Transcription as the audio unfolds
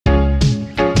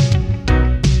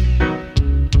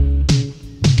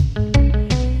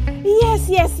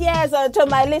as to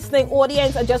my listening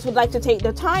audience, I just would like to take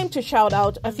the time to shout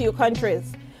out a few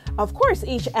countries. Of course,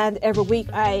 each and every week,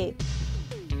 I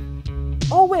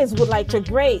always would like to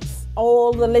grace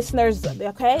all the listeners,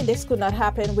 okay? This could not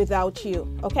happen without you,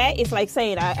 okay? It's like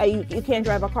saying you can't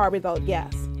drive a car without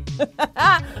gas.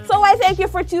 So I thank you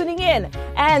for tuning in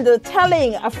and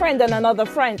telling a friend and another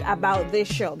friend about this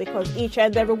show, because each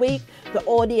and every week the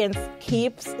audience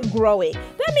keeps growing.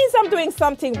 That means I'm doing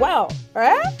something well,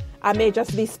 right? I may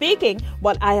just be speaking,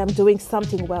 but I am doing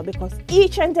something well, because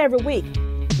each and every week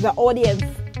the audience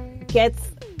gets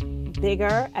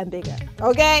bigger and bigger,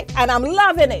 okay? And I'm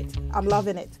loving it. I'm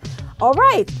loving it. All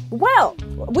right. Well,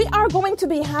 we are going to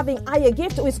be having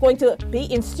IYah-gift, who is going to be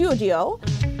in studio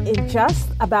in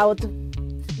just about,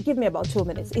 give me about 2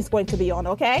 minutes. It's going to be on,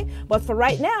 okay? But for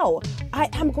right now, I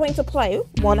am going to play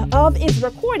one of his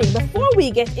recordings before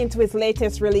we get into his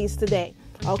latest release today,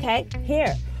 okay?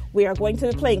 Here, we are going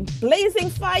to be playing Blazing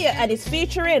Fire, and it's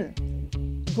featuring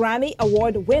Grammy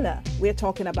Award winner. We're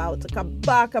talking about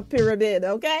Kabaka Pyramid,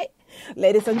 okay?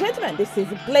 Ladies and gentlemen, this is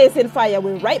Blazing Fire.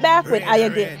 We're right back with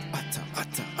IYah-gift.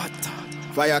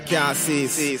 Fire can't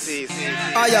cease.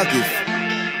 IYah-gift.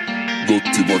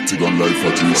 Dotti batti dan life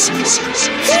at Jesus.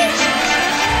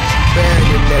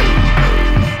 Burning them.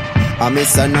 I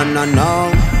miss a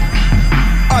no.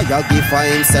 IYah-gift I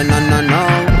ain't say no.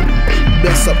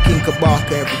 Bless up King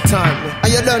Kabaka every time. Are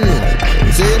you done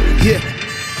now? See? Yeah.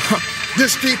 The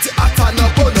streets hot and a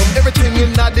burn up. Everything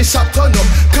in the shop turn up.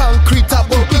 Concrete a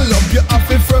bubble up. You have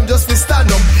it firm just to stand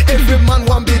up. Every man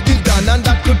want be the done, and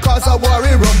that could cause a war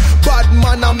erupt. Bad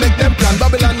man a make them plan.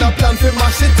 Babylon a plan for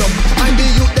mash it up. And the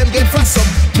youth them get fast up.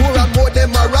 More and more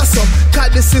them a ras up.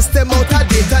 Cut the system out of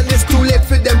date, and it's too late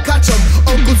for them catch up.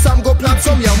 Uncle Sam go plant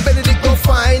some yam. Benedict go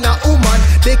find a woman.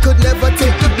 They could never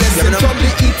take the blessing from the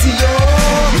ETO.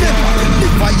 The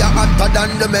fire hotter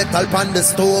than the metal pan the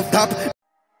stove top.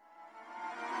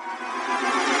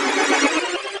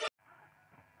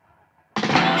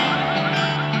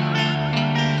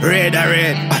 Red.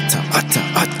 Atta.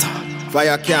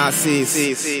 Fire can't cease.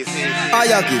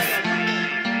 IYah-gift.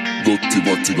 Dotti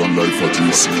batti dan life at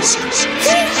Jesus.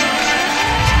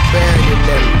 Burning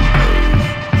them.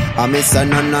 I miss a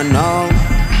no.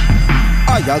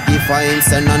 IYah-gift I ain't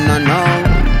say no.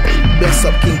 Bless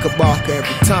up King Kabaka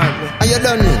every time. Are you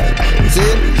done now?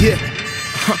 See? Yeah.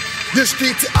 The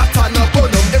streets hot and a burn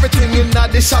up. Everything in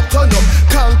the shop turn up.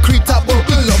 Concrete a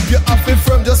bubble up. You have it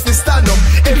firm just to stand up.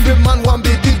 Every man want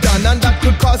be the done, and that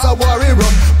could cause a war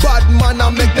erupt. Bad man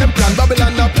a make them plan.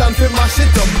 Babylon a plan for mash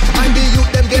it up. And the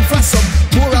youth them get fast up.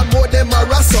 More and more them a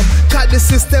ras up. Cut the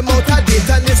system out of date,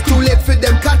 and it's too late for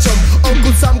them catch up.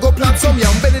 Uncle Sam go plant some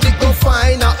yam. Benedict go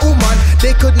find a woman.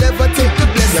 They could never take the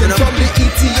blessing from the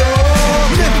ETO.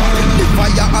 The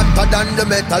fire hotter than the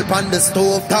metal pan the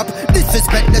stove top.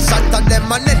 Disrespect the shot of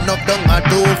them and end up down a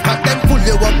dove. Cut them pull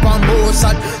you up on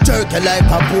motion. Turkey like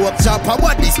a pork chop.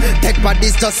 What this? Take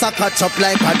bodies just a catch up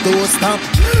like a door stamp.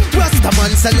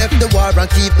 Rastaman say left the war and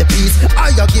keep the peace.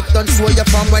 IYah-gift don't show you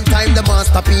from when time the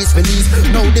masterpiece release.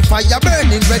 Now the fire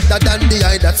burning redder than the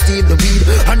eye that steam the weed.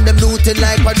 And them looting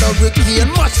like a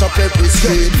hurricane, mash up every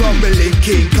street. From the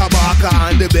King Kabaka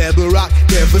and the Baby Rock,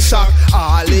 never shock.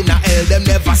 All in a hell, them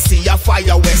never see a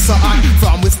fire west so hot.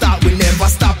 From we start, we never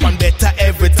stop, and better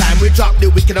every time we drop the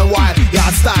wicked and wild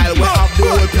yard style. We have the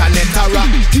whole planet a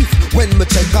rock. When me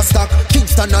check a stock,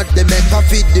 Kingston at the Mecca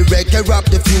feed the reggae rap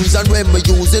the fuse. And when me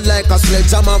use it like a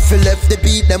sledgehammer, fi left the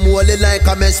beat them holy like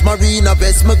a mess marina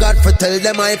vest. Me God for tell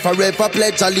them I forever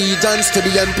pledge allegiance to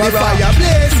the emperor. The fire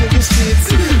blaze in the streets,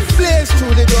 blaze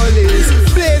through the gullies,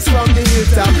 blaze from the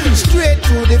hilltop, straight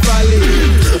through the valley.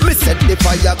 Me set the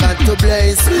fire got to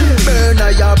blaze, burn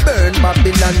burn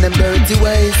Babylon them dirty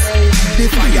ways. The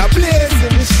fire blaze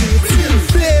in the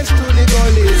streets, blaze through the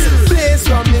gullies, blaze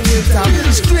from the hilltop,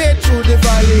 straight through the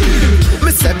valley.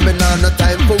 Me say me nah no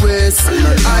time for waste.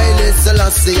 I listen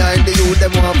and see I the youth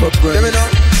them want for praise.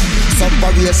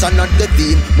 Separation of the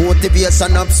theme,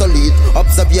 motivation obsolete,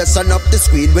 observation of the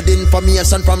screen with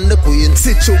information from the queen.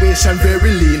 Situation very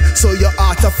lean, so your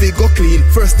heart a figure clean.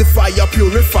 First the fire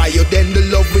purify you, then the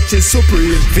love which is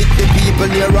supreme. Fit the people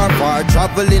near or far,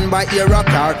 traveling by air or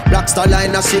car. Black Star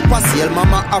Line a ship a sail,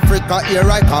 Mama Africa here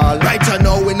I call. Right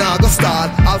now we now go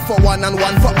start, all for one and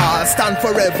one for all. Stand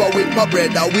forever with my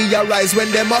brother, we arise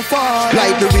when them a fall.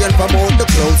 Like the rain from out the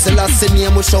clouds, Selassie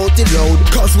name we shout it loud.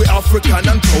 Cause we African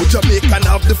and proud, Jamaican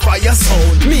have the fire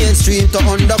sound. Mainstream to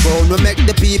underground, we make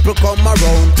the people come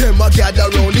around. Them a gather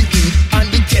round the heat,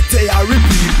 and the Kete I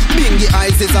repeat. Bingy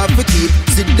eyes is off for keep.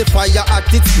 See the fire at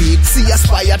its peak. See a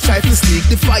spire try to sneak.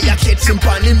 The fire catching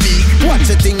pan in me. Watch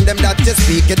the thing them that you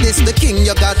speak. It is the king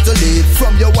you got to live.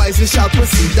 From your wise you shall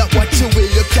proceed. That what you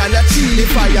will you can achieve. The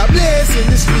fire blaze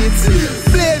in the streets.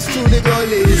 Blaze through the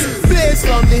gullies. Blaze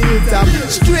from the hilltop.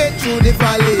 Straight through the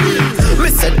valley.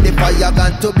 We set the fire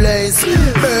got to blaze.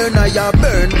 Burn I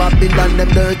burn Babylon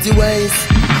them dirty ways.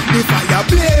 The fire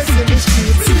blaze in the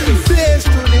streets. Blaze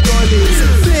through the gullies.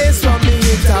 Blaze from the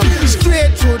hilltop.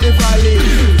 Straight through the valley.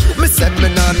 Me said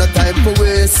me nah no time for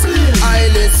waste. I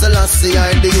listen and see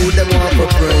I the youth them want for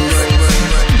praise.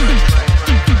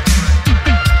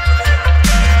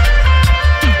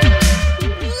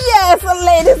 Yes,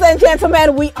 ladies and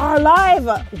gentlemen, we are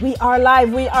live. We are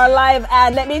live. We are live.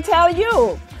 And let me tell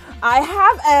you, I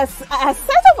have a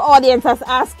set of audience that's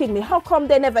asking me, how come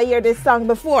they never hear this song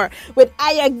before? With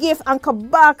IYah-gift and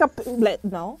Kabaka.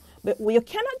 No, but you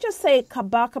cannot just say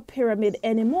Kabaka Pyramid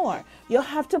anymore. You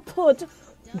have to put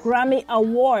Grammy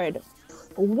Award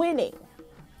winning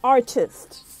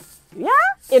artist,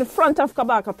 in front of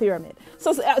Kabaka Pyramid.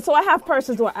 So I have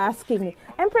persons who are asking me,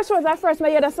 Empress Rose, I first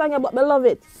hear the song, but I love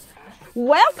it.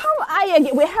 Welcome,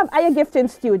 IYah-gift. We have IYah-gift in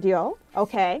studio,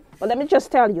 okay? But let me just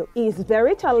tell you, he's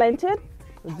very talented,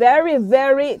 very,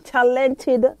 very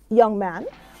talented young man,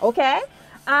 okay?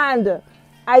 And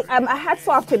I'm a hats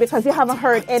off to you because you haven't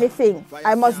heard anything.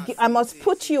 I must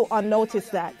put you on notice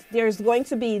that there's going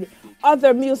to be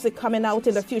other music coming out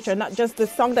in the future, not just the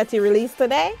song that he released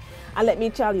today. And let me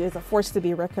tell you, he's a force to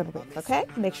be reckoned with, okay?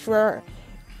 Make sure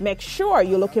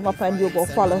you look him up and you go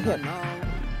follow him.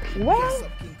 Well,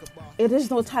 it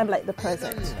is no time like the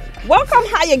present. Welcome,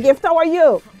 IYah-gift. How are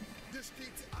you?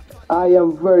 I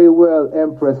am very well,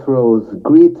 Empress Rose.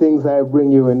 Greetings I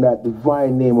bring you in that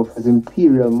divine name of His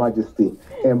Imperial Majesty,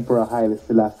 Emperor Haile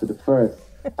Selassie I,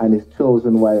 and his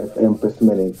chosen wife, Empress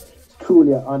Mene. It's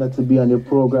truly an honor to be on your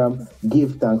program.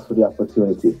 Give thanks for the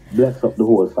opportunity. Bless up the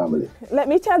whole family. Let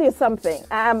me tell you something.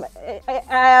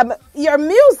 Your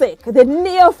music, the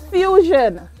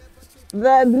neo-fusion,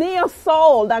 the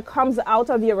neo-soul that comes out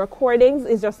of your recordings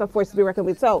is just a force to be reckoned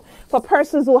with. So for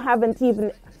persons who haven't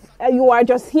even, you are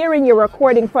just hearing your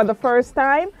recording for the first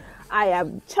time, I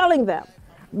am telling them,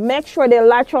 make sure they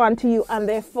latch on to you and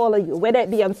they follow you, whether it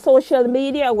be on social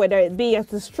media, whether it be at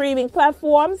the streaming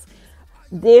platforms.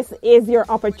 This is your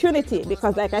opportunity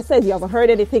because, like I said, you haven't heard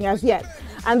anything as yet.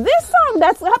 And this song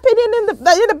that's happening in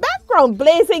the background,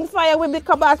 Blazing Fire with the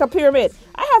Kabaka Pyramid,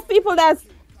 I have people that's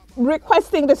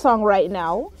requesting the song right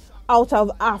now out of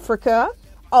Africa,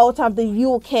 out of the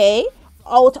UK,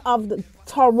 out of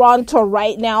Toronto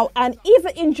right now, and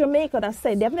even in Jamaica that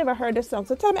say they've never heard the song.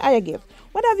 So tell me, IYah-gift,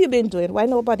 what have you been doing? Why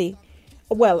nobody?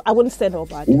 Well, I wouldn't say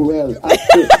nobody. Well,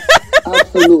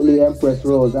 absolutely, Empress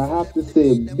Rose. I have to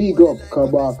say, big up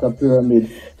Kabaka Pyramid,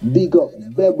 big up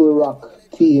Bebel Rock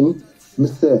team.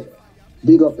 Mr.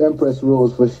 Big up Empress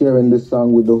Rose for sharing this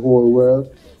song with the whole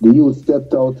world. The youth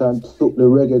stepped out and took the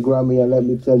Reggae Grammy, and let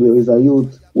me tell you, it's a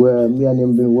youth where me and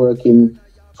him been working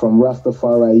from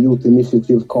Rastafari Youth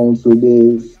Initiative Council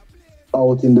days,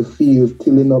 out in the field,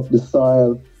 tilling up the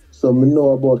soil. So me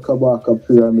know about Kabaka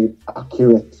Pyramid,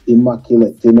 accurate,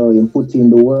 immaculate, him put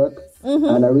in the work. Mm-hmm.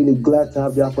 And I'm really glad to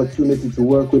have the opportunity to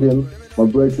work with him. My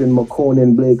brethren, McCone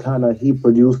and Blake Hanna, he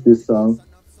produced this song.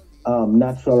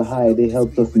 Natural High, they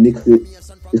helped us mix it.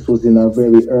 This was in our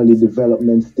very early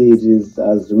development stages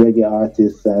as reggae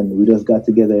artists, and we just got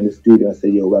together in the studio and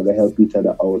said, yo, we're going to help each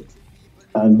other out.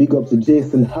 And big up to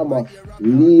Jason Hammer,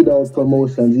 Lead Out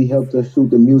Promotions. He helped us shoot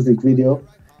the music video.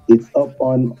 It's up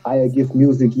on IYah-gift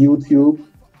Music YouTube.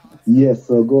 Yes,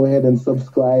 so go ahead and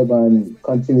subscribe and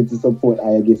continue to support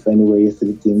IYah-gift anyway. You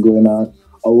see the thing going on.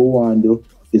 All we want to do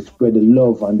is spread the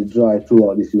love and the joy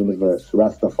throughout this universe.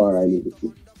 Rastafari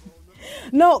liberty.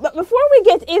 No, but before we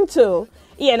get into,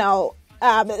 it's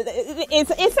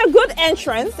a good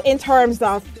entrance in terms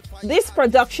of this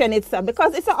production itself,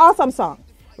 because it's an awesome song,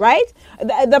 right?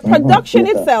 The production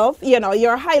itself, you're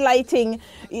highlighting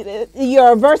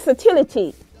your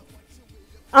versatility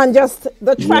on just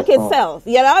the track itself,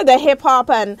 the hip hop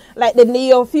and like the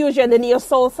neo fusion, the neo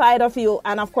soul side of you,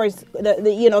 and of course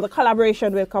the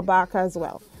collaboration with Kabaka as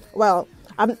well. Well,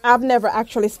 I've never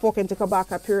actually spoken to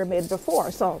Kabaka Pyramid before,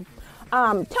 so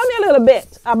tell me a little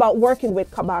bit about working with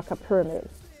Kabaka Pyramid.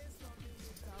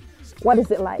 What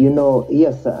is it like?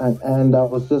 Yes, and I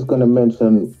was just going to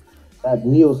mention that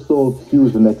neo soul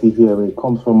fusion that you hear. It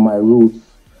comes from my roots.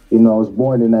 I was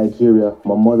born in Nigeria.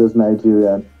 My mother's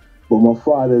Nigerian. But my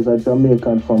father's a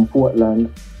Jamaican from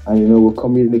Portland, and we're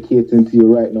communicating to you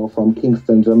right now from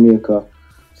Kingston, Jamaica.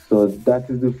 So that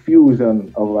is the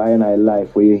fusion of I and I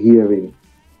life where you're hearing.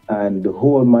 and the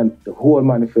whole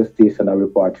manifestation of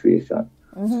repatriation.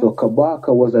 So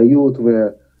Kabaka was a youth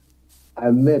where I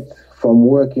met from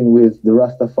working with the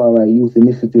Rastafari Youth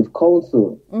Initiative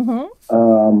Council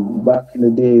back in the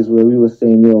days where we were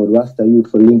saying, Rasta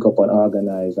youth will link up and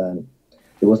organize. And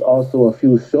there was also a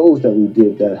few shows that we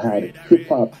did that had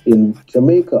hip-hop in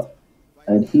Jamaica.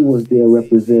 And he was there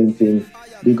representing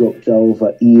Big Up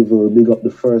Jehovah Evil, Big Up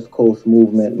the First Coast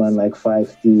Movement, man like Five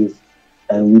Steves.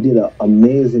 And we did an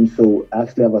amazing show. I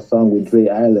actually have a song with Dre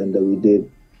Island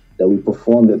that we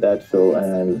performed at that show.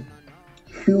 And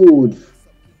huge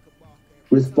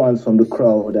response from the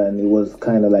crowd, and it was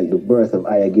kind of like the birth of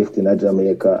IYah-gift in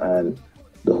Jamaica, and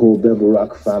the whole Bebel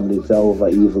Rock family, Jehovah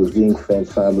Evil, Zinc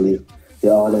Fence family, they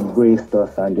all embraced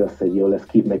us and just said, let's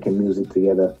keep making music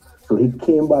together. So he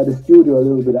came by the studio a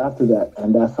little bit after that,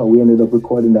 and that's how we ended up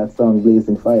recording that song,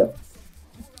 Blazing Fire.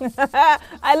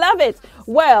 I love it.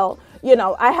 Well,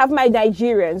 I have my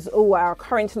Nigerians who are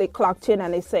currently clocked in,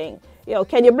 and they're saying,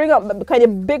 can you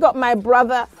big up my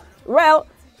brother? Well,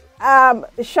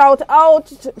 shout out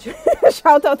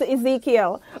to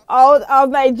Ezekiel out of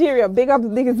Nigeria. Big up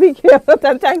Ezekiel,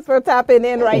 and thanks for tapping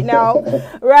in right now.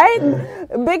 Right?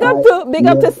 Big up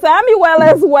to Samuel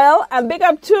as well, and big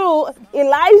up to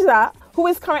Elijah, who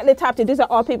is currently tapped in. These are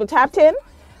all people tapped in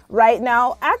right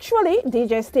now. Actually,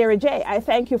 DJ Stereo J, I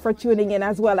thank you for tuning in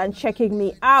as well and checking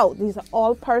me out. These are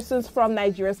all persons from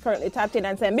Nigeria currently tapped in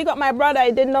and saying, big up my brother,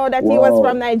 I didn't know that he was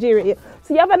from Nigeria.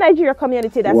 So you have a Nigeria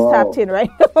community that's tapped in right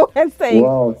now and saying,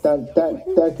 wow,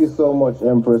 thank you so much,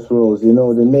 Empress Rose. The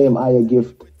name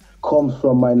IYah-gift comes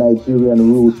from my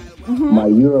Nigerian roots, my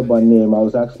Yoruba name. I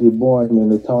was actually born in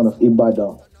the town of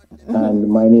Ibadan, and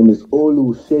my name is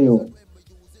Olu Sheun,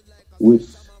 which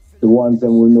the ones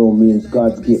that will know means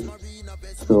God's gift.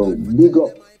 So big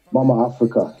up Mama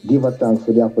Africa. Give her thanks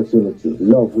for the opportunity.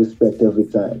 Love, respect every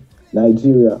time.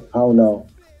 Nigeria, how now?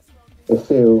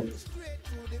 Efeo.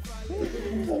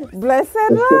 Blessed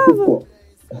love.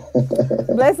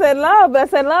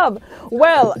 Blessed love.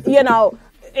 Well,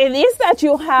 it is that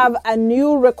you have a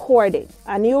new recording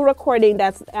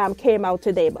that came out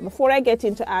today. But before I get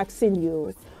into asking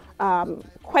you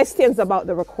questions about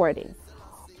the recording,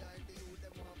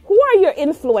 who are your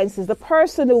influences? The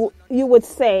person who you would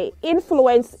say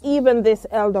influenced even this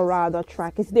El Dorado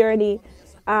track? Is there any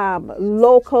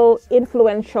local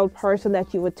influential person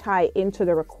that you would tie into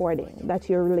the recording that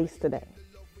you released today?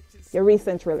 Your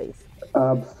recent release?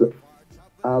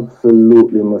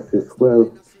 Absolutely, my sis.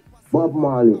 Well, Bob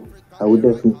Marley, I would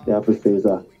definitely have to say, is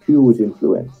a huge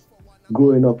influence.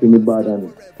 Growing up in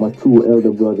Ibadan, my two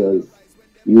elder brothers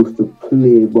used to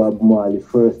play Bob Marley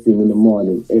first thing in the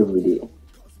morning every day.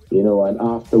 And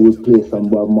after we play some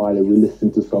Bob Marley, we listen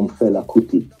to some Fela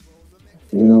Kuti.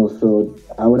 So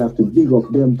I would have to big up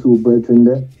them two brethren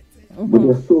there. But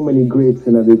there's so many greats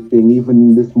in this thing.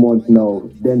 Even this month now,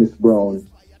 Dennis Brown,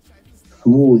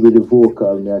 smooth with the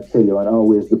vocal, may I tell you, and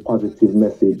always the positive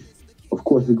message. Of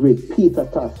course, the great Peter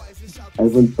Tosh. I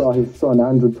even saw his son,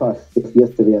 Andrew Tosh,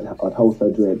 yesterday at House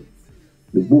of Dread.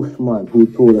 The Bushman who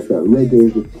told us that reggae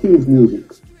is the king's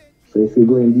music. So if you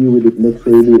go and deal with it, make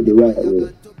sure you do it the right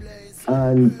way.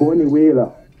 And Bonnie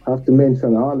Whaler, I have to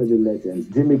mention all of the legends.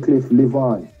 Jimmy Cliff live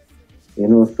on.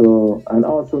 And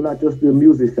also not just the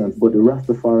musicians, but the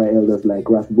Rastafari elders like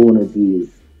Ras Bona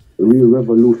G's, the real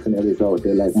revolutionaries out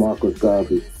there like Marcus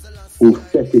Garvey, who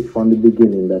set it from the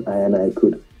beginning that I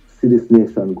could see this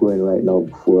nation growing right now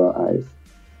before our eyes.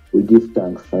 We give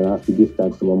thanks, and I have to give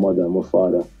thanks to my mother and my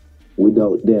father.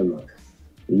 Without them,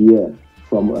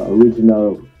 from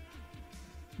original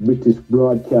British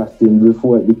Broadcasting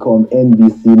before it became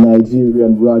NBC,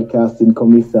 Nigerian Broadcasting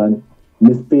Commission,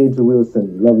 Miss Paige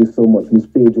Wilson, love you so much. Miss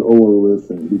Paige Owen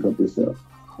Wilson, big up yourself.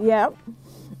 Yeah.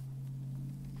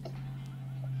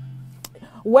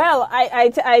 Well,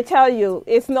 I tell you,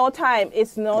 it's no time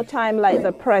like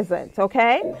the present,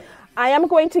 okay? I am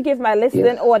going to give my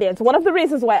listening audience, one of the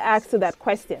reasons why I asked you that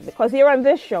question, because here on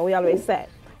this show, we always said,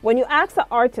 when you ask an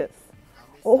artist,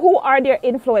 who are their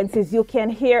influences, you can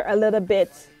hear a little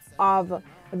bit of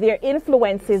their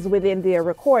influences within their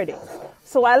recordings.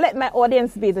 So I'll let my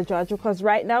audience be the judge, because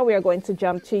right now we are going to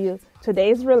jump to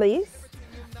today's release.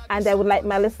 And I would like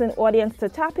my listening audience to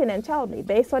tap in and tell me,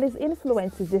 based on his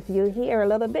influences, if you hear a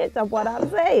little bit of what I'm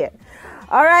saying.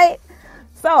 All right?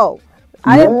 So,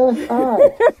 have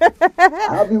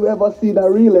you ever seen a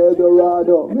real El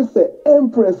Dorado? Mr.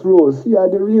 Empress Rose, she are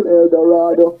the real El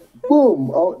Dorado.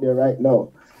 Boom, out there right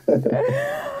now.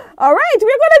 All right,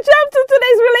 we're going to jump to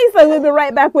today's release, and we'll be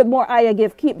right back with more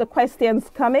IYah-gift. Keep the questions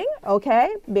coming,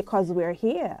 okay? Because we're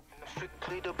here.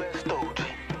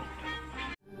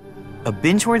 A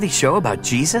binge-worthy show about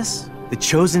Jesus? The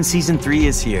Chosen Season 3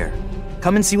 is here.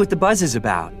 Come and see what the buzz is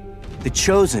about. The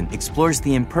Chosen explores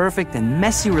the imperfect and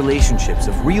messy relationships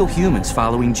of real humans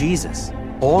following Jesus.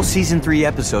 All Season 3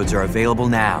 episodes are available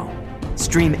now.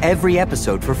 Stream every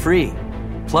episode for free.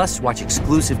 Plus, watch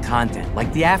exclusive content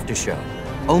like The After Show,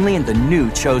 only in the new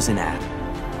Chosen app.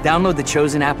 Download the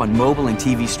Chosen app on mobile and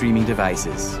TV streaming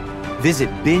devices. Visit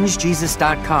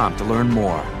bingejesus.com to learn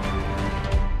more.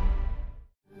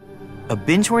 A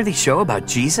binge-worthy show about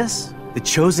Jesus? The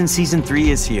Chosen Season 3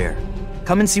 is here.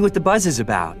 Come and see what the buzz is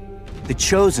about. The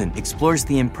Chosen explores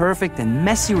the imperfect and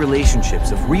messy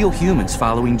relationships of real humans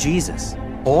following Jesus.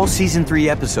 All Season 3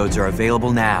 episodes are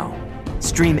available now.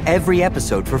 Stream every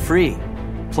episode for free.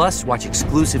 Plus, watch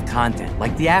exclusive content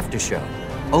like The After Show,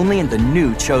 only in the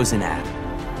new Chosen app.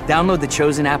 Download the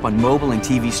Chosen app on mobile and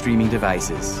TV streaming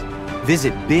devices.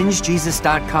 Visit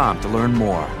bingejesus.com to learn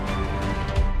more.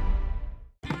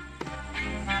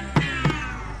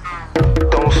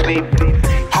 Don't sleep.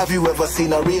 Have you ever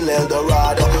seen a real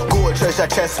Eldorado? Gold treasure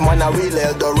chest, man, a real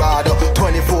Eldorado.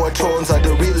 24 thrones are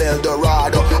the real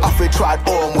Eldorado. I feel tried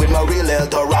home with my real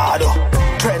Eldorado.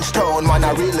 Trench town, man,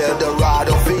 a real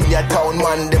Eldorado. Vineyard town,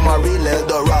 man, them a real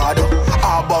Eldorado.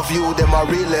 Above you, them a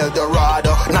real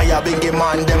Eldorado. Naya Bingy,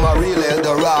 man, them a real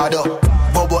Eldorado.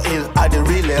 Bobo Hill are the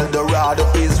real Eldorado.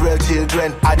 Israel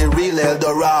children are the real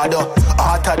Eldorado.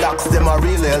 Orthodox, them a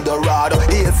real Eldorado.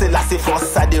 Hail Selassie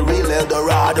Foss are the real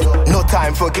Eldorado. No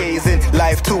time for gazing,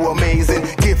 life too amazing.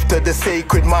 Gift to the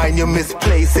sacred mind, you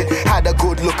misplace it. Had a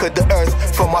good look at the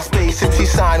earth from my spaceship. She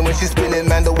shine when she's spinning,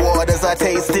 man, the waters I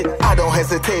taste it. I don't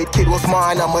hesitate, kid was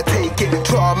mine, I'ma take it.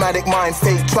 Traumatic mind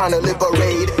state, trying to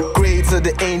liberate. Grades of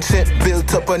the ancient,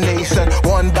 built up a nation.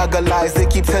 One bag of lies they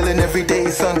keep telling every day,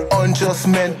 son. Unjust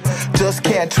men, just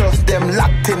can't trust them.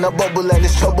 Locked in a bubble and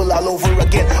it's trouble all over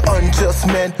again. Unjust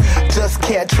men, just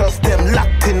can't trust them.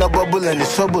 Locked in a bubble and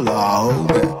it's trouble all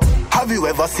over. Have you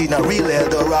ever seen a real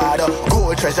Eldorado?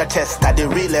 Gold treasure chest at the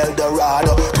real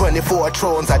Eldorado. 24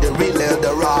 thrones at the real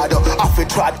Eldorado. I feel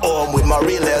trod home with my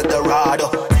real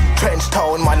Eldorado. Trench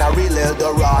town, man, a real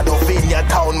Eldorado. Vineyard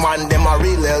town, man, them a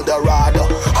real Eldorado.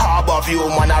 Harbor view,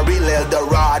 man, a real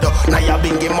Eldorado. Naya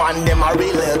Bingy, man, them a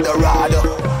real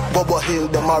Eldorado. Bobo Hill,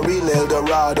 them a real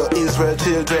Eldorado. Israel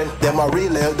children, them a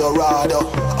real Eldorado.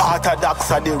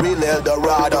 Orthodox are the real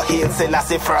Eldorado. Hail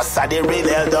Selassie first are the real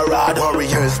Eldorado.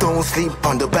 Warriors don't sleep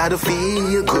on the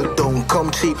battlefield. Good don't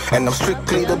come cheap, and I'm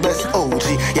strictly the best OG.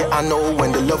 Yeah, I know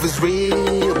when the love is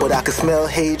real, but I can smell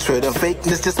hatred and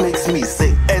fakeness just makes me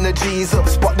sick. Energies up,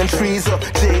 spot them trees up.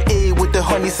 J.A. with the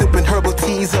honey sipping herbal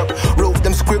teas up. Wrote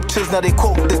them scriptures, now they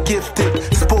quote the gifted.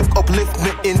 Spoke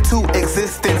upliftment into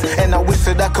existence, and I wish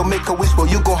that I could make a wish, but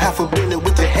you gon' have to build it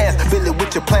with your hands, build it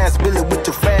with your plans, build it with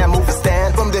your fam.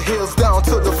 Overstand from the hills down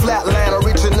to the flatland.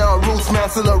 Original roots, man,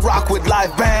 still a rock with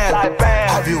live band.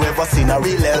 Have you ever seen a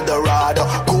real Eldorado?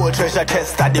 Gold treasure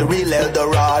chest at the real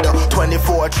Eldorado.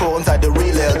 24 thrones at the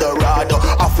real Eldorado.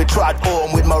 I feel trod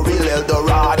home with my real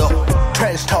Eldorado.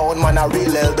 Trench town, man, a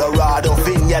real Eldorado.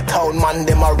 Vineyard town, man,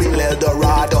 them a real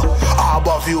Eldorado.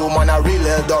 Harbor view, man, a real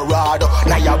Eldorado.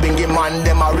 Naya Bingy, man,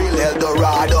 them a real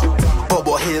Eldorado.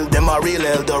 Bobo Hill, them a real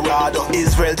Eldorado.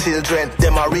 Israel children,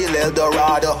 them a real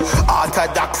Eldorado.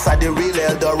 Orthodox are the real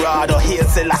Eldorado. Hail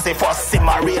Selassie Foss, him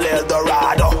a real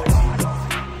Eldorado.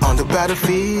 On the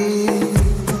battlefield,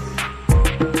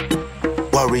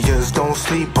 warriors don't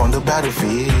sleep on the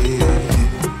battlefield.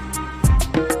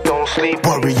 Don't sleep,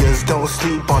 warriors don't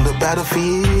sleep on the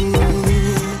battlefield.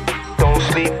 Don't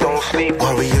sleep, don't sleep,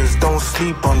 warriors don't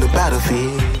sleep on the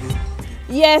battlefield.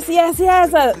 Yes.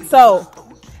 So,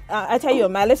 I tell you,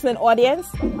 my listening audience,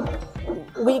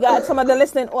 we got some of the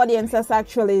listening audience that's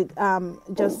actually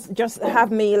just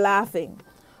have me laughing.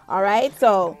 All right,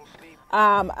 so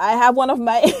I have one of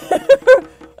my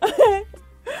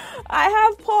I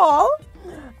have Paul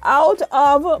out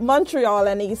of Montreal,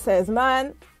 and he says,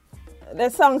 man, the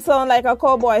song sound like a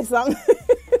cowboy song.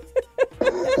 He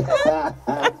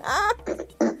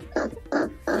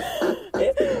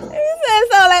says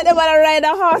sound like they want to ride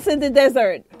a horse in the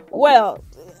desert. Well,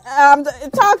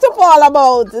 talk to Paul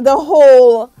about the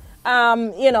whole,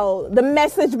 the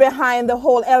message behind the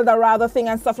whole El Dorado thing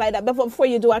and stuff like that. But before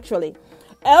you do, actually,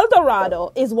 El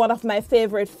Dorado is one of my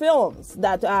favorite films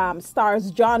that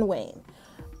stars John Wayne.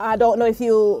 I don't know if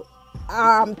you,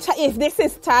 if this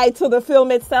is tied to the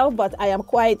film itself, but I am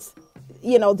quite,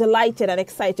 delighted and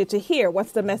excited to hear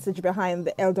what's the message behind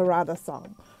the El Dorado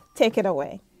song. Take it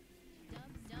away.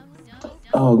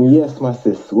 Oh, yes, my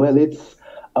sis. Well, it's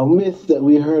a myth that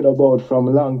we heard about from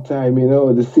a long time,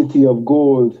 the city of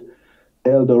gold,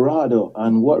 El Dorado.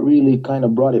 And what really kind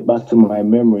of brought it back to my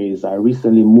memories, I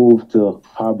recently moved to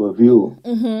Harbor View,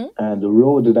 and the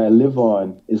road that I live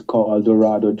on is called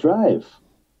Dorado Drive,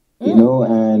 you know,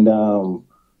 and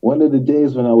one of the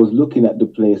days when I was looking at the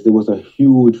place, there was a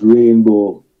huge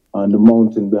rainbow on the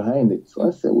mountain behind it. So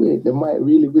I said, wait, there might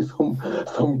really be some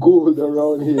gold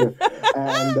around here.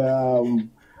 And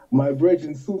my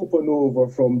brethren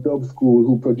Supernova from Dub School,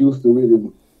 who produced the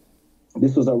rhythm,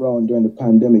 this was around during the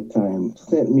pandemic time,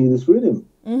 sent me this rhythm.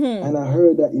 And I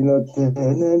heard that, you know,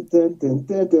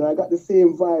 I got the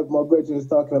same vibe my brethren is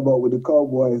talking about with the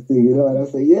Cowboys thing, you know, and I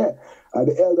said, yeah,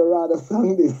 the El Dorado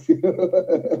sung this, you know.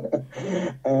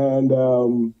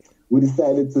 And we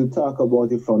decided to talk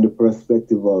about it from the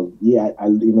perspective of, I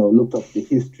you know, looked up the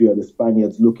history of the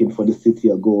Spaniards looking for the city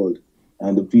of gold.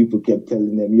 And the people kept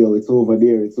telling them, yo, it's over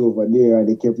there, it's over there. And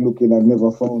they kept looking and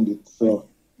never found it. So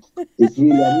it's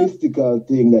really a mystical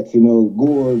thing that, you know,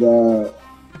 gold,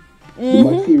 the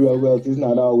material wealth is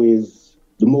not always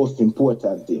the most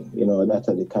important thing. You know, that's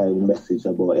the kind of message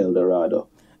about El Dorado.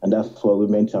 And that's why we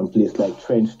mention a place like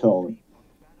Trenchtown,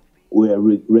 where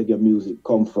reggae music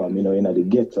come from, you know, in the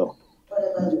ghetto.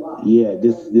 Yeah,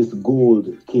 this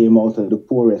gold came out of the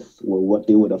poorest, or what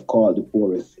they would have called the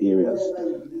poorest areas.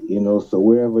 You know, so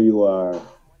wherever you are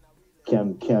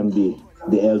can be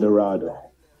the El Dorado.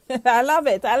 I love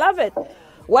it. I love it.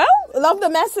 Well, love the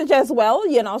message as well,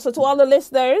 you know. So to all the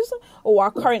listeners who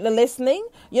are currently listening,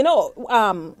 you know,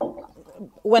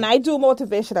 when I do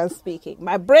motivational speaking,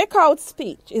 my breakout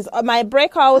speech is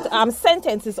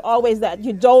sentence is always that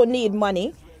you don't need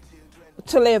money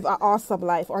to live an awesome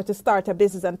life or to start a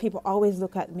business. And people always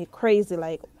look at me crazy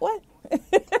like, what?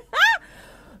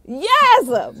 Yes,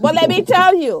 but let me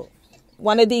tell you,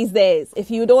 one of these days, if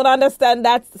you don't understand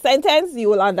that sentence, you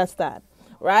will understand,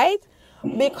 right?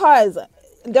 Because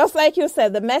just like you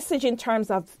said, the message in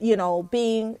terms of, you know,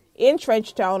 being in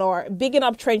Trenchtown or bigging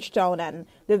up Trenchtown and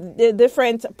the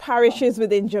different parishes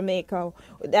within Jamaica,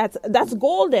 that's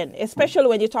golden, especially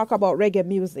when you talk about reggae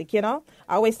music, you know.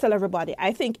 I always tell everybody,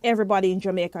 I think everybody in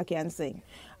Jamaica can sing.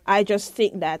 I just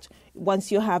think that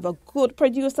once you have a good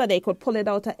producer, they could pull it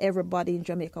out to everybody in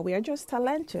Jamaica. We are just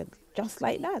talented, just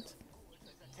like that.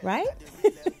 Right?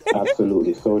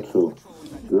 Absolutely, so true.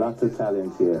 Lots of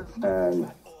talent here.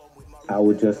 And I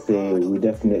would just say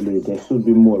there should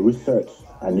be more research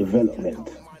and development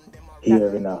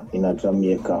here in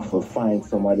Jamaica for find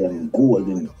some of them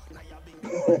golden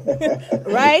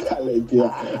right? talent,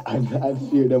 yeah, and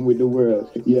share them with the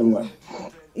world. Yeah, man.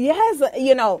 Yes,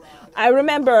 you know, I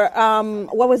remember,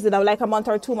 what was it, like a month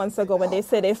or 2 months ago when they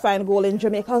said they find gold in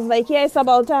Jamaica. I was like, yeah, it's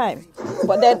about time.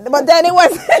 But then it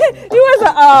was, it was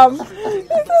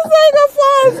like a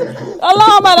false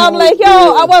alarm. And I'm like, yo,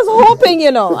 I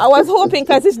was hoping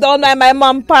because it's down by my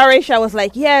mom parish. I was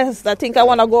like, yes, I think I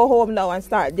want to go home now and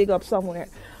start dig up somewhere.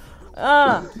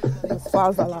 It's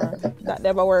false alarm. That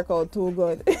never worked out too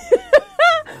good.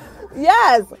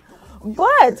 Yes.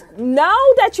 But now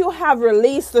that you have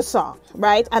released the song,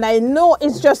 right? And I know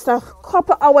it's just a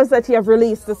couple hours that you have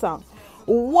released the song.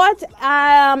 What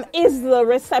is the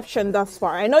reception thus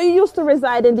far? I know you used to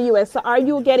reside in the U.S. So are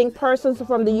you getting persons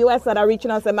from the U.S. that are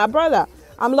reaching out and saying, my brother,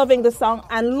 I'm loving the song,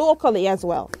 and locally as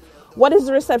well? What is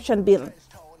the reception been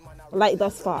like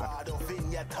thus far?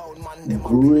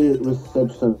 Great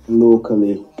reception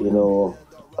locally, you know.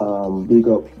 Big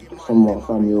up from my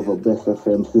family over Best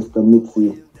FM, Sister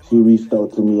Mitzi. She reached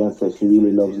out to me and said she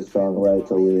really loves the song right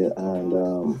away. And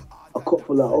a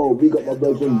couple of, big up my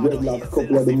brethren, Dreadlock, a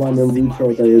couple of the man them reached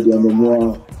out already and them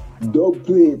more dub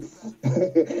plates.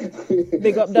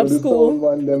 Big up Dub School.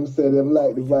 The man them said them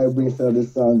like the vibration of the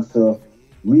song. So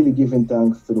really giving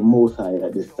thanks to the Most High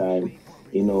at this time,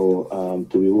 you know,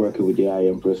 to be working with the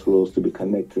Empress Rose, to be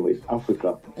connected with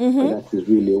Africa. And that is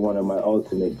really one of my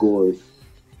ultimate goals.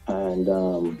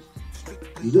 And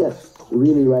yes,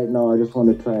 really right now I just want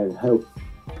to try and help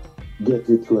get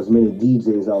it to as many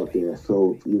DJs out there.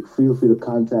 So you feel free to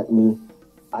contact me,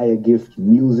 IYah-gift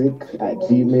music at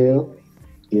Gmail.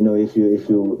 You know, if you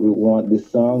want this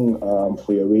song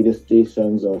for your radio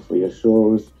stations or for your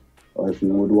shows, or if you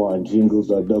would want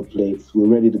jingles or dub plates, we're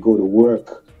ready to go to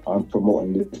work on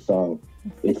promoting this song.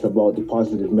 It's about the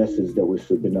positive message that we're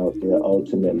shipping out there.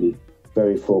 Ultimately,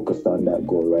 very focused on that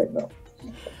goal right now.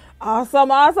 Awesome.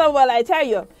 Well, I tell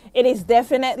you, it's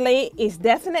definitely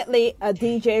a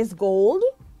DJ's gold.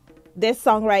 This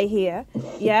song right here,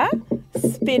 yeah,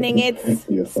 spinning it,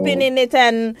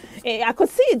 and I could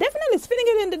see definitely spinning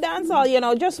it in the dance hall, you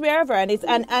know, just wherever. And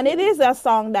it is a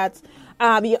song that,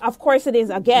 of course, it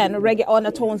is again reggae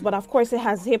undertones, but of course it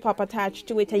has hip hop attached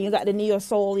to it, and you got the neo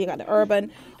soul, you got the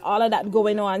urban, all of that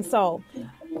going on. So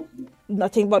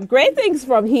nothing but great things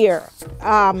from here,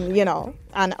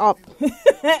 and up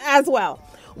as well.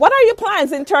 What are your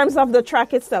plans in terms of the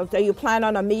track itself? Are you planning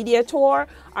on a media tour?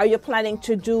 Are you planning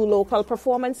to do local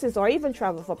performances or even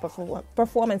travel for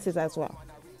performances as well?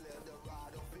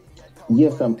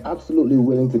 Yes, I'm absolutely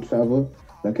willing to travel.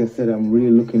 Like I said, I'm really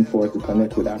looking forward to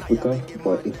connect with Africa.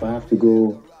 But if I have to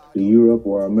go to Europe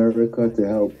or America to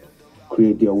help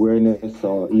create the awareness,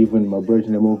 or even my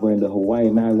brethren over in the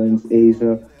Hawaiian Islands,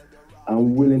 Asia,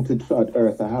 I'm willing to trot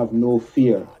earth. I have no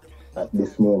fear at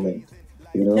this moment.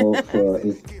 I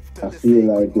feel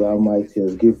like the Almighty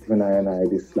has given I and I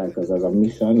this like as a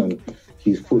mission, and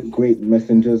He's put great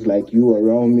messengers like you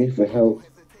around me to help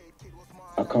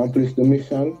accomplish the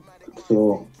mission.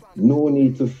 So no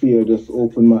need to fear, just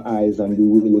open my eyes and be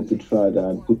willing to try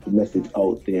and put the message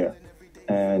out there.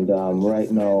 And right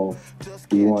now,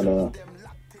 we want to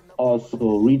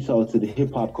also reach out to the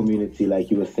hip-hop community,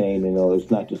 like you were saying. It's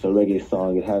not just a reggae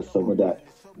song, it has some of that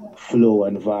flow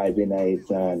and vibe in it.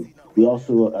 And we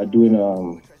also are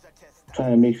doing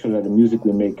trying to make sure that the music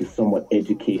we make is somewhat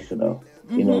educational,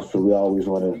 so we always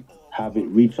want to have it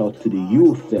reach out to the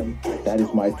youth then. That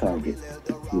is my target.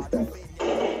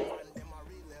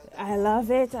 I love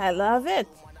it.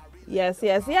 Yes.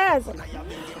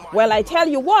 Well, I tell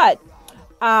you what,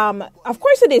 of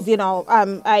course it is,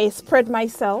 I spread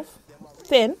myself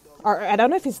thin, or I don't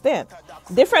know if it's thin,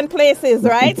 different places,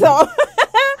 right?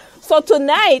 So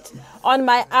tonight on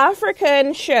my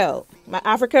African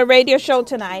radio show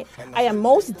tonight, I am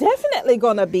most definitely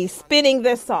going to be spinning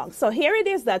this song. So here it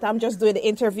is that I'm just doing the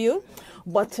interview,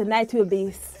 but tonight we'll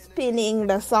be spinning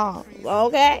the song,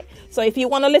 okay? So if you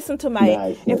want to listen to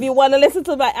my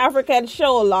African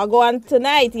show, log on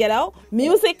tonight,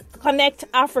 Music Connect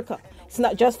Africa. It's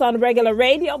not just on regular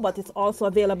radio, but it's also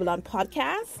available on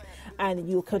podcasts, and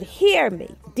you could hear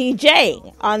me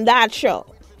DJing on that show.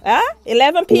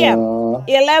 11 p.m.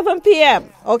 11 p.m.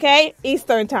 Okay,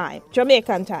 Eastern time,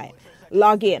 Jamaican time.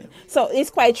 Log in. So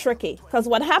it's quite tricky because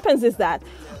what happens is that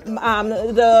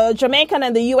the Jamaican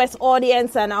and the U.S.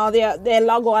 audience and all they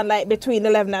log on like between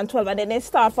 11 and 12, and then they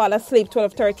start fall asleep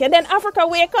 12:30, and then Africa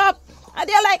wake up and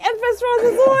they're like, Empress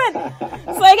Rose is on.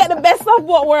 So I get the best of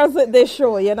both worlds with this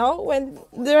show. When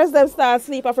the rest of them start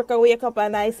asleep, Africa wake up,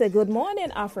 and I say good morning,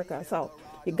 Africa. So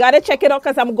you gotta check it out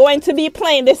because I'm going to be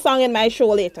playing this song in my show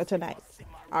later tonight.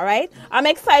 All right, I'm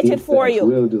excited for you.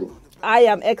 Will do. I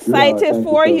am excited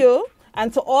for you.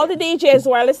 And to all the DJs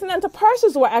who are listening, and to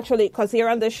persons who are actually, because here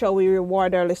on this show we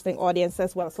reward our listening audience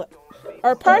as well. So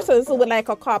our persons who would like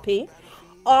a copy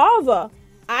of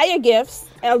IYah-gift's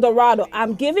El Dorado,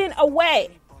 I'm giving away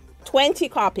 20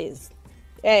 copies.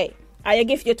 Hey,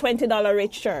 IYah-gift you $20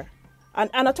 richer. And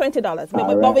not $20.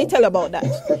 But we tell about that.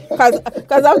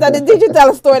 Because after the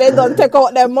digital store, they don't take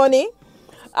out their money.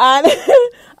 And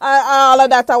all of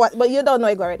that. But you don't know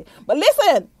it already. But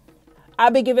listen,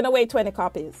 I'll be giving away 20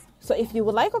 copies. So if you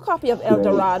would like a copy of El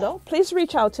Dorado, please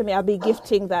reach out to me. I'll be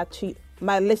gifting that to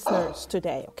my listeners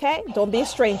today, okay? Don't be a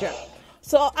stranger.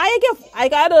 So I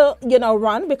gotta,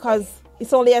 run because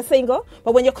it's only a single.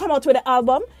 But when you come out with the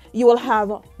album, you will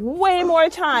have way more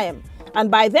time.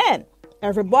 And by then,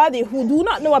 everybody who do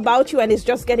not know about you and is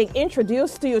just getting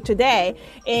introduced to you today,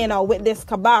 with this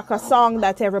Kabaka song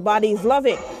that everybody is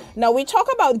loving. Now, we talk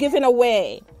about giving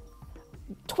away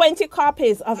 20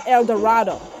 copies of El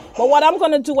Dorado. But what I'm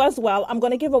going to do as well, I'm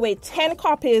going to give away 10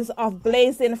 copies of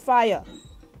Blazing Fire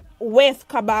with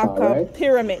Kabaka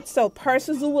Pyramid. So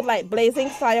persons who would like Blazing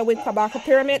Fire with Kabaka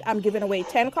Pyramid, I'm giving away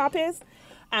 10 copies.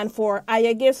 And for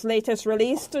IYah-gift's latest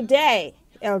release today,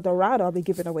 El Dorado, I'll be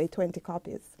giving away 20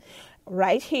 copies.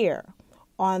 Right here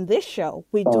on this show,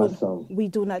 we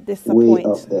do not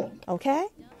disappoint. Okay?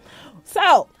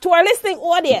 So, to our listening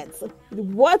audience,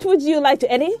 what would you like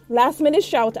to, any last minute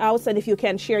shout outs, and if you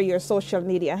can share your social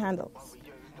media handles?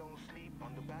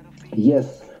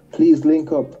 Yes, please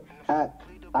link up at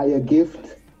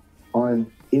IYah-gift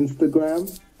on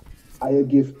Instagram,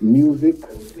 IYah-gift Music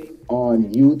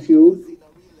on YouTube.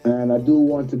 And I do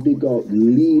want to big up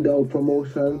Lead Out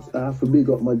Promotions. I have to big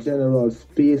up my general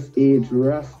Space Age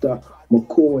Rasta,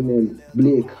 McConnell,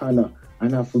 Blake Hanna.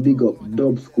 And I have to big up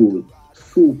Dub School,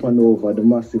 Supernova, the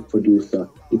massive producer.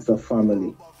 It's a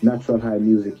family. Natural high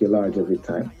music, you large every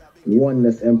time.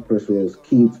 Oneness Empress Rose,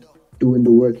 keep doing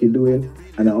the work you're doing.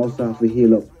 And I also have to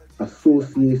hail up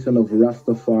Association of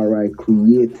Rastafari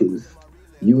Creatives.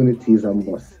 Unity is a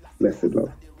must. Blessed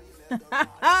love.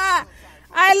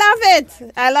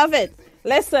 I love it.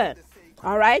 Listen,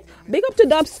 all right. Big up to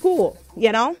Dub School,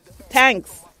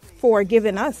 Thanks for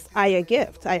giving us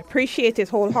IYah-gift. I appreciate it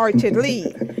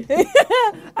wholeheartedly.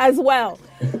 as well.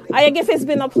 IYah-gift, it's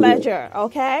been a pleasure,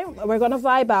 okay? We're going to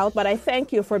vibe out, but I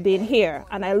thank you for being here.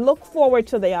 And I look forward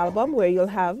to the album where you'll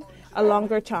have a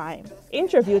longer time,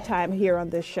 interview time here on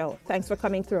this show. Thanks for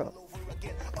coming through.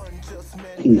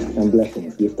 Peace and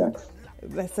blessings. Give thanks.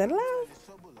 Blessed love.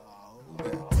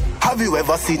 Have you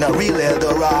ever seen a real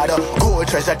Eldorado? Gold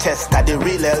treasure chest at the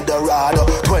real Eldorado.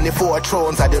 24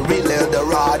 thrones at the real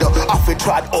Eldorado. I fi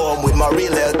trot home with my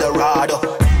real Eldorado.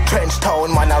 Trench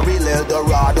town man a real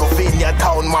Eldorado. Vineyard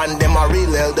town man them a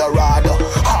real Eldorado.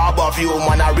 Harbor view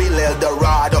man a real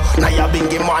Eldorado. Naya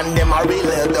Bingy man them a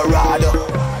real Eldorado.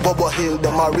 Bubble Hill,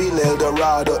 them a real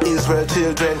Eldorado. Israel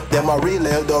children, them a real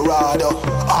Eldorado.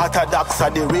 Orthodox are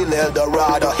the real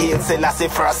Eldorado. Hail Selassie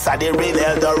first are the real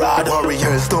Eldorado.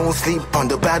 Warriors don't sleep on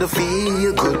the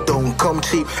battlefield. Good don't come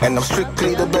cheap, and I'm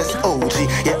strictly the best OG.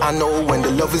 Yeah, I know when the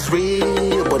love is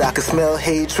real, but I can smell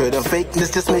hatred and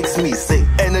fakeness just makes me sick.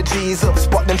 Energies up,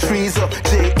 spot them trees up.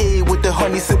 J.A. with the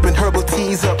honey sipping herbal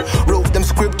teas up. Wrote them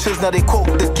scriptures, now they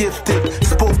quote the gifted.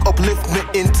 Spoke upliftment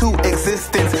into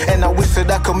existence, and I wish that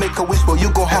I could make a wish, but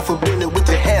you gon' have to build it with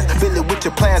your hands, build it with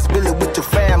your plans, build it with your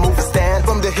fam. Move a stand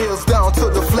from the hills down to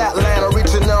the flatland.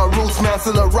 Original roots, man,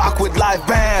 still a rock with live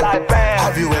band.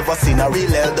 Have you ever seen a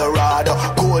real Eldorado?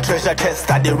 Gold treasure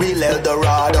chest at the real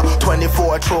Eldorado.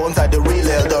 24 thrones at the real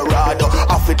Eldorado.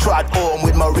 Off it trot home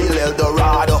with my real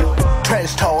Eldorado.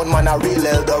 Trench town man a real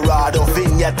Eldorado.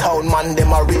 Vineyard town man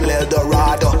them a real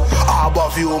Eldorado. Harbor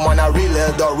view man a real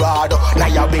Eldorado.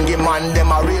 Naya Bingy man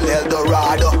them a real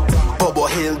Eldorado. Bubble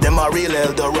Hill, them a real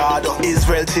Eldorado.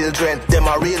 Israel children, them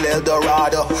a real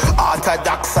Eldorado.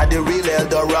 Orthodox are the real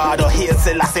Eldorado. Hail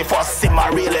Selassie first, him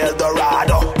a real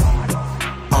Eldorado.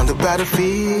 On the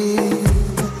battlefield,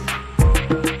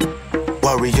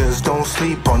 warriors don't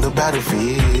sleep on the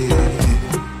battlefield.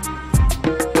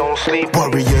 Don't sleep,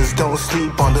 warriors don't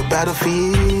sleep on the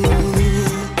battlefield.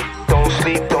 Don't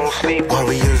sleep, don't sleep,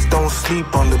 warriors don't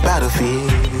sleep on the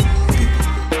battlefield.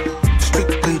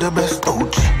 Strictly the best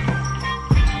OG.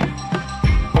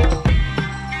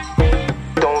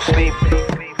 Sleep.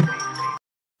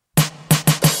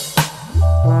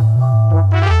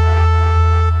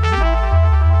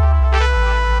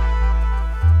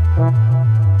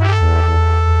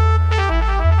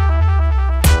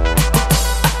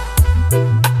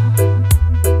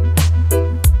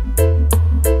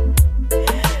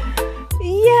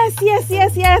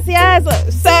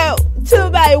 Yes. So, to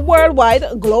my worldwide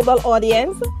global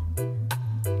audience,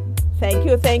 thank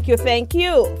you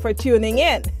for tuning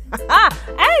in.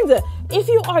 And if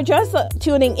you are just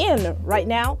tuning in right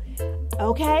now,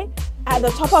 okay, at the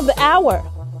top of the hour,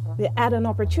 we had an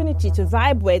opportunity to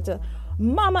vibe with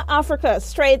Mama Africa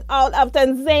straight out of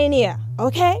Tanzania,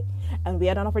 okay? And we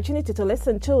had an opportunity to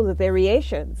listen to the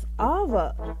variations of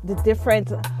the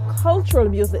different cultural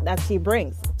music that she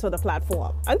brings to the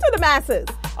platform and to the masses.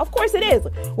 Of course it is,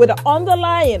 with the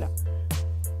underlying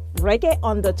reggae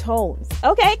undertones,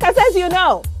 okay? Because as you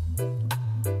know,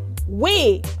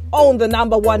 we own the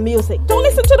 #1 music. Don't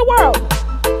listen to the world.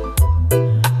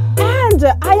 And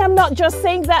I am not just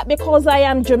saying that because I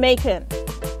am Jamaican.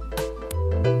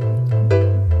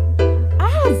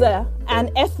 As an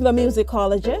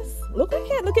ethnomusicologist, look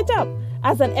it up.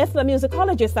 As an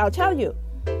ethnomusicologist, I'll tell you,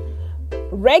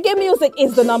 reggae music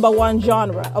is the #1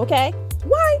 genre, okay?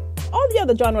 Why? All the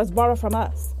other genres borrow from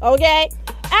us, okay?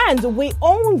 And we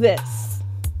own this.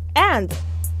 And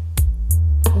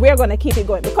we're going to keep it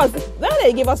going because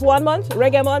they give us 1 month,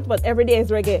 reggae month, but every day is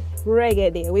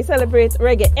reggae day. We celebrate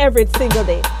reggae every single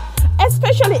day,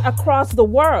 especially across the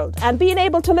world, and being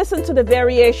able to listen to the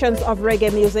variations of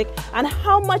reggae music and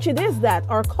how much it is that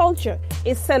our culture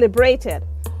is celebrated.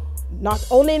 Not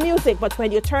only in music, but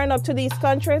when you turn up to these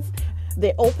countries,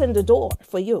 they open the door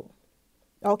for you.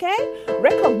 Okay?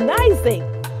 Recognizing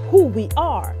who we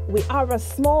are. We are a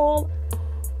small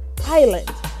island.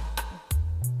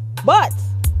 But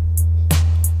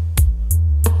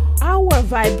our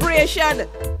vibration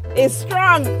is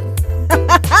strong.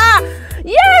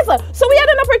 Yes. So we had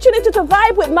an opportunity to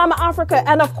vibe with Mama Africa.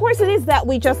 And of course it is that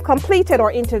we just completed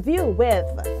our interview with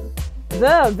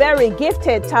the very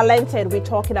gifted, talented, we're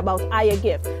talking about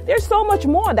IYah-gift. There's so much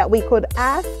more that we could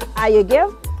ask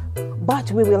IYah-gift,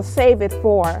 but we will save it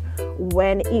for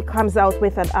when he comes out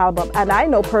with an album. And I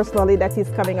know personally that he's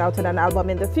coming out with an album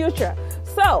in the future.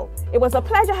 So it was a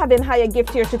pleasure having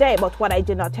IYah-gift here today. But what I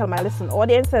did not tell my listening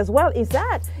audience as well is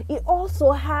that he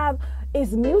also have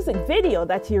his music video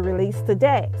that he released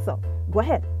today. So go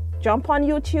ahead, jump on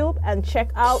YouTube and check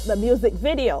out the music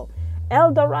video,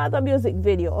 El Dorado music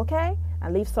video, okay?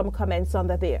 And leave some comments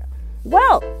under there.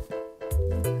 Well,